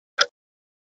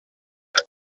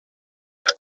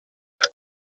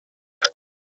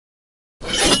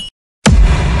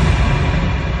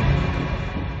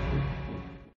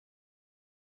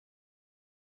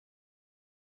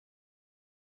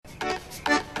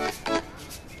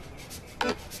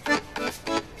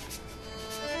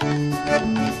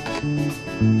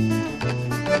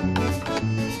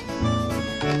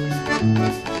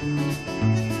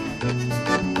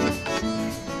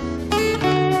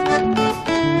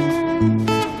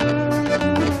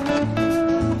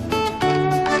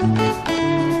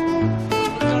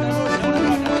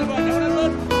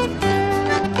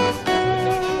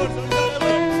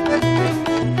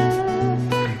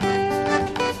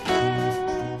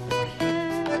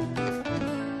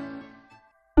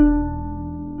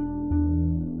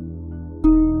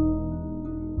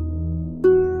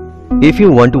If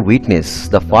you want to witness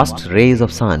the first rays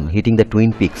of sun hitting the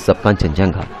twin peaks of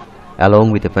Kanchenjunga,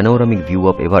 along with a panoramic view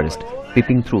of Everest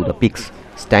peeping through the peaks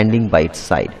standing by its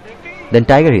side, then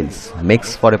Tiger Hills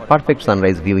makes for a perfect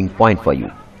sunrise viewing point for you.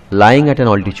 Lying at an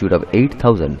altitude of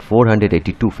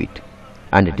 8,482 feet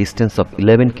and a distance of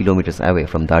 11 kilometers away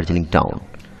from Darjeeling town,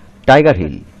 Tiger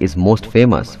Hill is most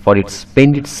famous for its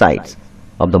splendid sights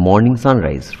of the morning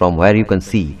sunrise, from where you can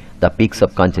see the peaks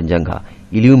of Kanchenjunga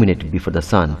illuminated before the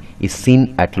sun is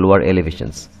seen at lower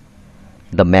elevations.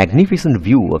 The magnificent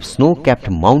view of snow-capped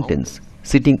mountains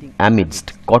sitting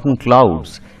amidst cotton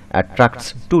clouds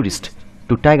attracts tourists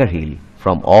to Tiger Hill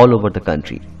from all over the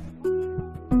country.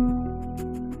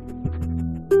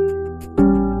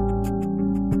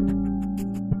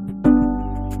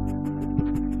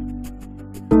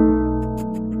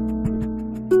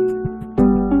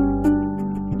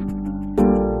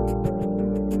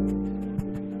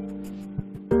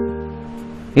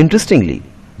 Interestingly,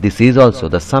 this is also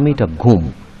the summit of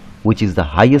Ghum, which is the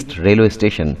highest railway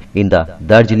station in the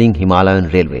Darjeeling Himalayan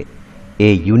Railway,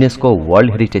 a UNESCO World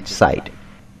Heritage Site.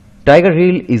 Tiger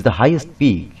Hill is the highest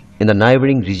peak in the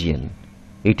neighboring region.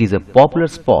 It is a popular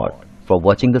spot for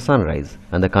watching the sunrise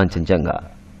and the Kanchenjunga.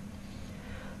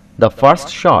 The first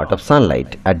shot of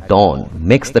sunlight at dawn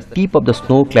makes the tip of the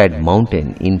snow-clad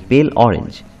mountain in pale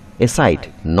orange, a sight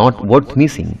not worth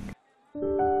missing.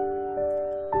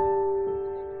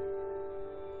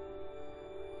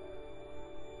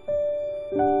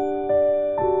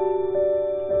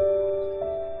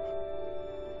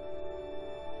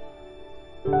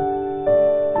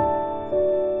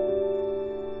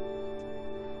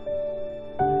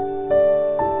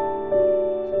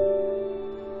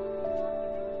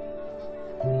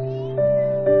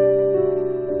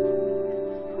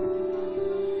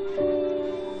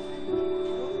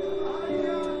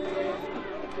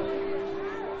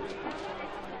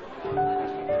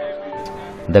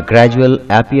 The gradual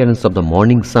appearance of the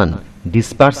morning sun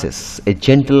disperses a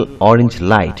gentle orange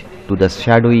light to the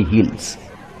shadowy hills,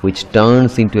 which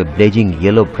turns into a blazing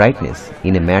yellow brightness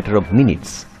in a matter of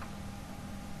minutes.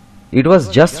 It was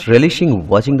just relishing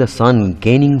watching the sun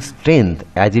gaining strength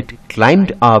as it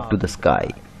climbed up to the sky.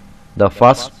 The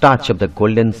first touch of the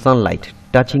golden sunlight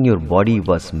touching your body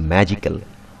was magical.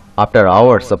 After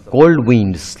hours of cold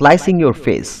wind slicing your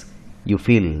face, you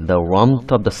feel the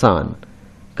warmth of the sun.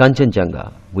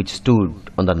 Kanchenjunga, which stood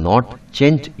on the north,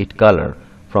 changed its color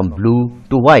from blue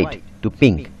to white to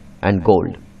pink and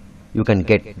gold. You can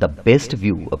get the best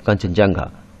view of Kanchenjunga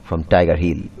from Tiger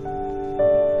Hill.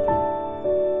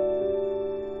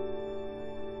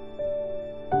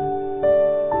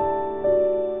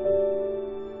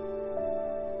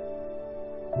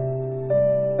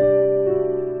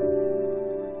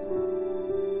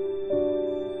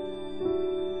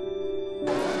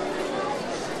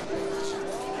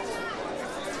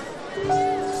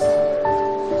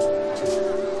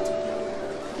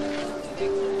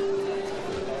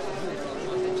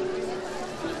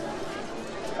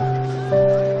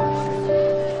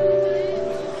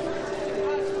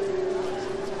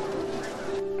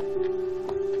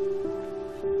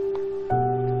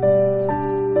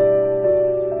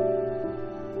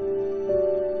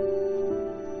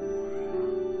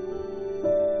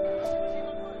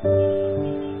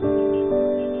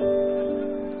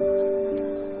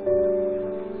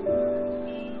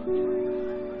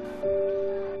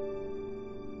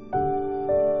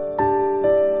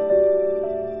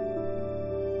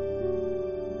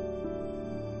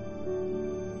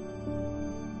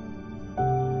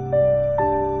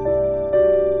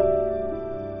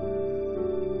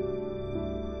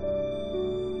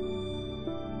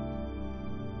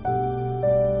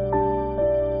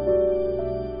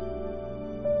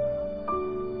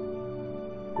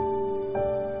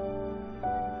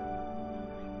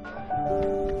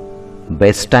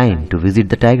 Best time to visit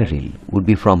the Tiger Hill would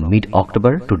be from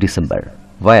mid-October to December,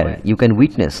 where you can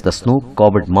witness the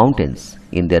snow-covered mountains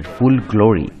in their full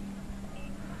glory.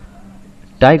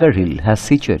 Tiger Hill has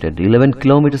situated 11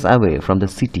 kilometers away from the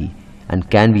city and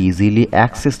can be easily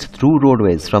accessed through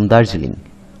roadways from Darjeeling.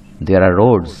 There are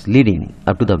roads leading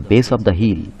up to the base of the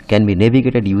hill can be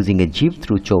navigated using a jeep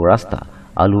through Chaurasta,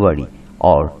 Aluwari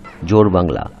or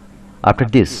Jorbangla. After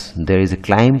this, there is a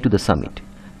climb to the summit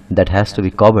that has to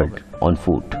be covered on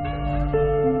foot.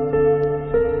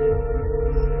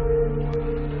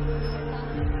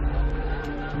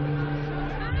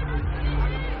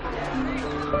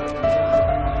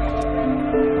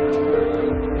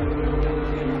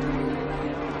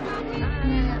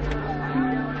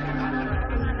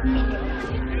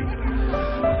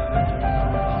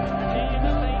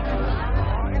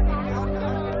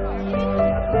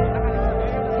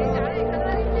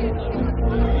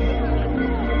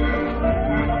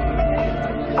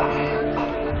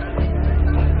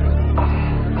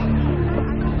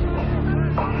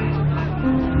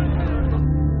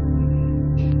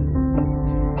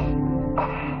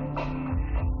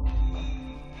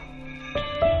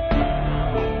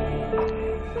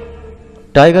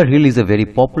 Tiger Hill is a very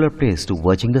popular place to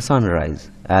watching the sunrise.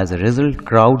 As a result,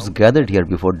 crowds gathered here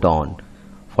before dawn.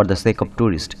 For the sake of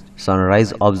tourists,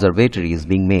 sunrise observatory is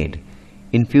being made.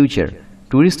 In future,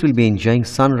 tourists will be enjoying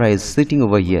sunrise sitting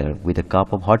over here with a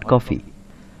cup of hot coffee.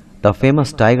 The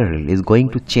famous Tiger Hill is going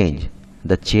to change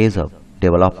the chase of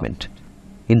development.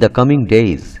 In the coming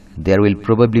days, there will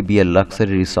probably be a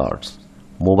luxury resorts,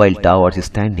 mobile towers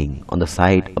standing on the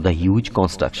side of the huge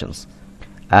constructions.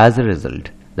 As a result,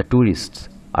 the tourists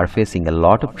are facing a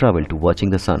lot of trouble to watching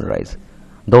the sunrise.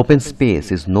 The open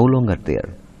space is no longer there.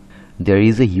 There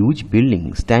is a huge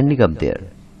building standing up there.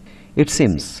 It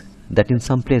seems that in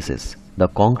some places the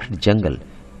concrete jungle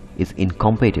is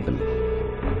incompatible.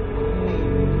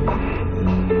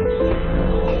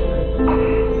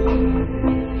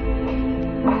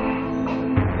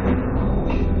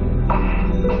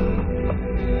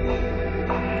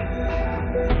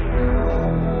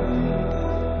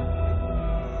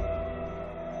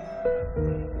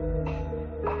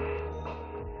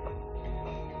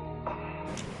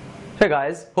 Hey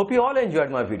guys, hope you all enjoyed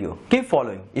my video. Keep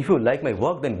following. If you like my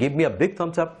work, then give me a big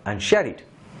thumbs up and share it.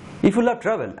 If you love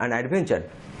travel and adventure,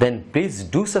 then please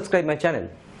do subscribe my channel.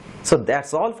 So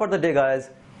that's all for the day guys.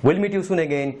 We'll meet you soon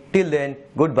again. Till then,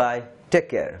 goodbye. Take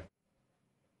care.